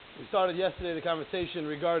We started yesterday the conversation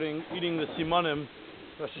regarding eating the simanim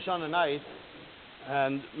Rosh Hashanah night,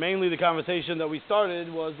 and mainly the conversation that we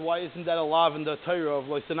started was why isn't that a law in the Torah of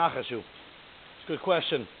Lo Yisnachashu? It's a good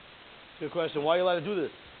question. Good question. Why are you allowed to do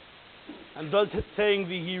this? And does saying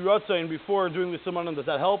the Hiratzain before doing the simanim, does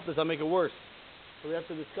that help? Does that make it worse? So we have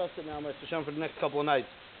to discuss it now, Mr. Shem, for the next couple of nights.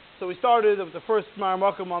 So we started with the first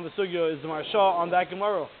Maariv on the Sugya is the Marsha on that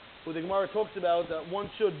Gemara, where the Gemara talks about that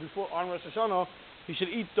one should, before on Rosh Hashanah, he should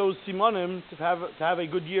eat those simanim to have a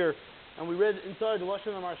good year. And we read inside the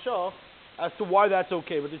Lashon of Marsha as to why that's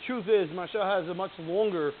okay. But the truth is, Marsha has a much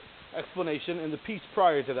longer explanation in the piece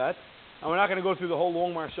prior to that. And we're not going to go through the whole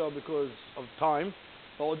long Marsha because of time,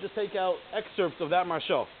 but we'll just take out excerpts of that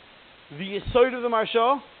Marsha. The Yesod of the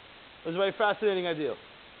Marsha is a very fascinating idea.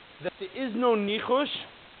 That there is no nichush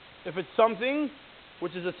if it's something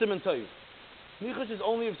which is a siman tov. Nichush is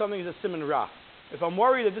only if something is a siman ra. If I'm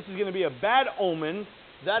worried that this is going to be a bad omen,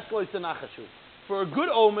 that's lo yisnachashu. For a good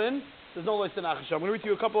omen, there's no lo yisnachashu. I'm going to read to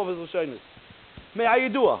you a couple of his lashonos.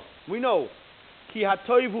 Me'ayidua, we know, ki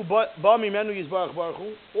hatoiv hu ba mimenu yizbarach baruch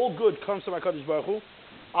hu, all good comes from HaKadosh Baruch Hu,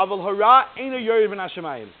 aval hara eino yored ben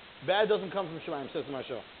hashemayim. Bad doesn't come from Shemayim, says the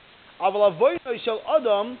Marsha. Aval avoino shel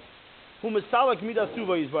adam hu mesalak midas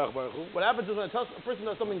tuva yizbarach baruch hu. What happens is when a person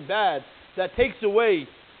does something bad that takes away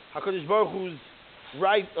HaKadosh Baruch Hu's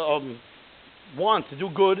right, want to do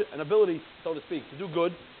good, an ability, so to speak, to do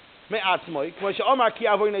good. It's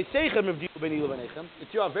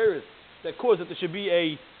your averus that caused that there should be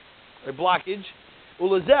a blockage.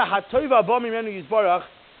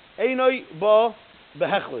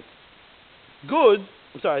 Good,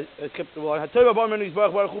 I'm sorry,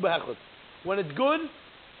 when it's good,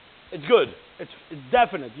 it's good. It's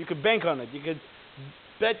definite. You could bank on it. You could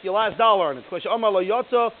bet your last dollar on it.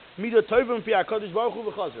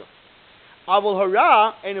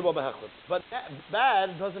 But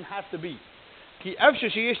bad doesn't have to be.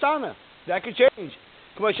 That could change.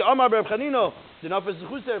 The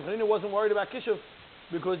Nafis wasn't worried about Kishuv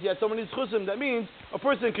because he had so many Chusim. That means a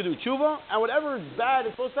person could do tshuva, and whatever is bad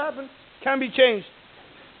is supposed to happen can be changed.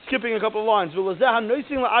 Skipping a couple of lines. So if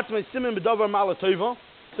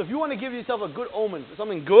you want to give yourself a good omen,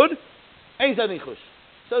 something good, ain't that nichush.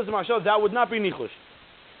 Says the Marsha, that would not be nichush.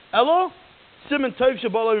 Elo, simen tov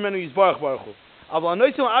shebala mimenu yizbarach baruch hu. Aval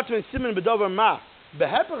anoisim atmen simen bedavar ma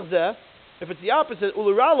behepach zeh. If it's the opposite,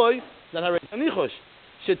 uluraloi, then harei nichush.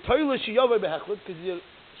 Shetoyle sheyavei behechlut, because you're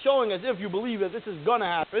showing as if you believe that this is gonna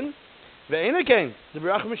happen. Ve'enikein the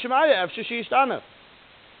berach mishemaya efshe sheishtana.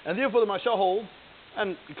 And therefore the Marsha holds,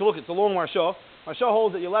 and you can look, it's a long Marsha. Marsha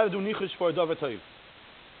holds that you're allowed to do nichush for a davar tov.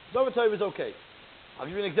 Davar tov is okay. I'll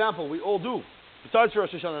give you an example. We all do. Besides for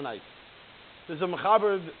Rosh Hashanah night. There's a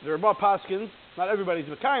mechaber, there are more paskins, not everybody's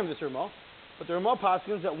mekayim this Ramah, but there are more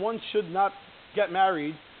paskins that one should not get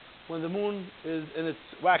married when the moon is in its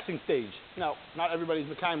waxing stage. Now, not everybody's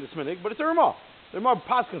mekayim this minhag, but it's a Ramah. There are more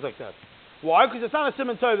paskins like that. Why? Because it's not a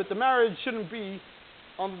siman tov that the marriage shouldn't be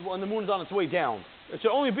when the moon is on its way down. It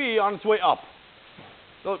should only be on its way up.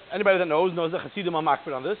 So anybody that knows that Hasidim are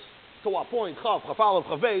makbid on this. To what point? Chav, Chafal,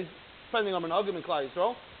 Chavez, depending on Menagim and Klal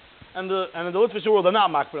Yisrael. And in the Litvish world, they're not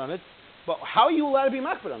makbid on it. But how are you allowed to be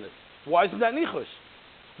makbid on it? Why isn't that nichush?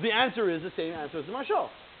 The answer is the same answer as the Marsha.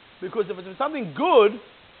 Because if it's something good,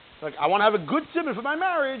 like I want to have a good simon for my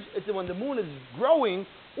marriage, it's when the moon is growing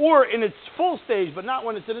or in its full stage, but not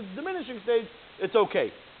when it's in its diminishing stage, it's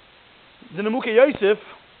okay. The Nemukei Yosef,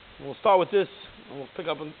 and we'll start with this, and we'll pick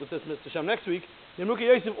up with this Mr. Shem next week. The Nemukei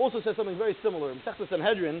Yosef also says something very similar. In Masechtas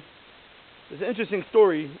Sanhedrin, there's an interesting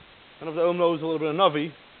story. I don't know if the Om knows a little bit of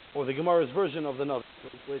Navi, or the Gemara's version of the Navi,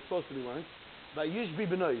 the way it's supposed to be learned, by Yishbi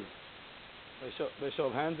B'Noiv. By show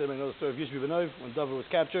of hands, everybody knows the story of Yishbi B'Noiv when David was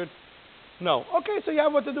captured? No. Okay, so you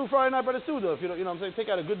have what to do Friday night by the Suda. If you know what I'm saying, take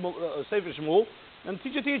out a good Sefer Shmuel and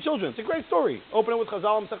teach it to your children. It's a great story. Open it with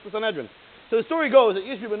Chazal and Masechtas Sanhedrin. So the story goes that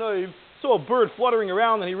Yishbi B'Noiv saw a bird fluttering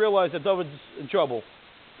around and he realized that David's in trouble.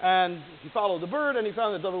 And he followed the bird and he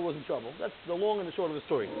found that David was in trouble. That's the long and the short of the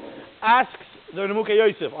story. Asks the Nemukei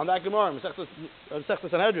Yosef on that Gemara, Masechtas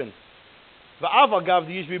Sanhedrin. Va'ava gav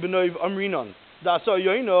the Yishbi B'Noiv amrinon. Da'asa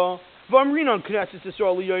yoino. V'amrinon knesses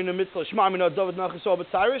Yisrael liyoino mitzvah. Shma mina David nachasol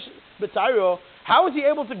b'tayro. How is he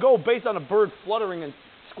able to go based on a bird fluttering and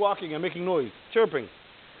squawking and making noise, chirping?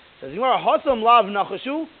 Says Gemara, Hasam lav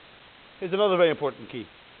nachashu. Here's another very important key.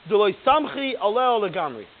 D'loi samchi alel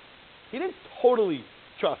legamri. He didn't totally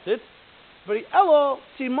trust it, but he elo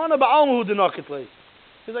simana ba'almu denakitle.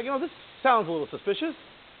 He's like, this sounds a little suspicious.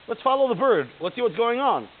 Let's follow the bird. Let's see what's going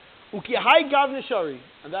on. Uki hai gav neshari,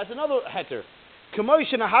 and that's another heter. Kamoy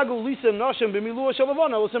shenahagu lisa noshem b'milua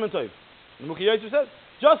shalavana l'simen tov. The Nemukei Yosef says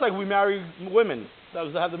Just like we marry women, that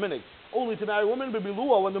was to have the minig. Only to marry women, but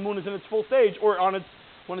bilua when the moon is in its full stage, or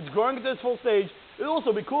when it's growing into its full stage. It's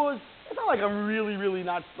also because it's not like I'm really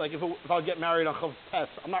not, like if I'll get married on Chav Tes,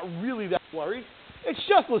 I'm not really that worried. It's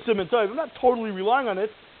just l'simin tov. I'm not totally relying on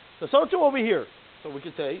it. So too over here. So we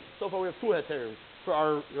could say, so far we have two heterim for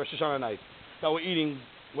our Rosh Hashanah night. That we're eating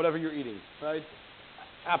whatever you're eating, right?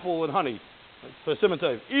 Apple and honey. Right? So simin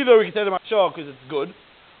tov. Either we can say to Mashal because it's good,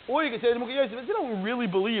 or you can say to Mukha Yosef, you don't really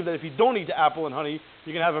believe that if you don't eat the apple and honey,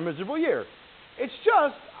 you're going to have a miserable year. It's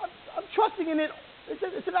just, I'm trusting in it.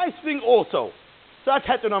 It's a nice thing also. So that's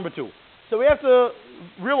heter number 2. So we have to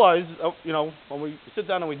realize, when we sit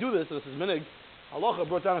down and we do this, and this is minig, halacha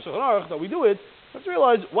brought down in Shulchan Aruch, that we do it, let's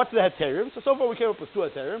realize what's the heterim. So far we came up with 2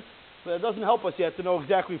 heterim, but it doesn't help us yet to know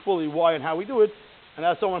exactly fully why and how we do it. And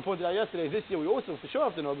as someone pointed out yesterday, this year we also for sure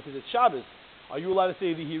have to know because it's Shabbos. Are you allowed to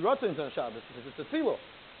say the Hiratzins on Shabbos? Because it's a tefillah.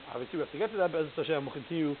 Obviously we have to get to that, but as Hashem, we'll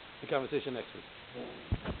continue the conversation next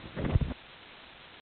week.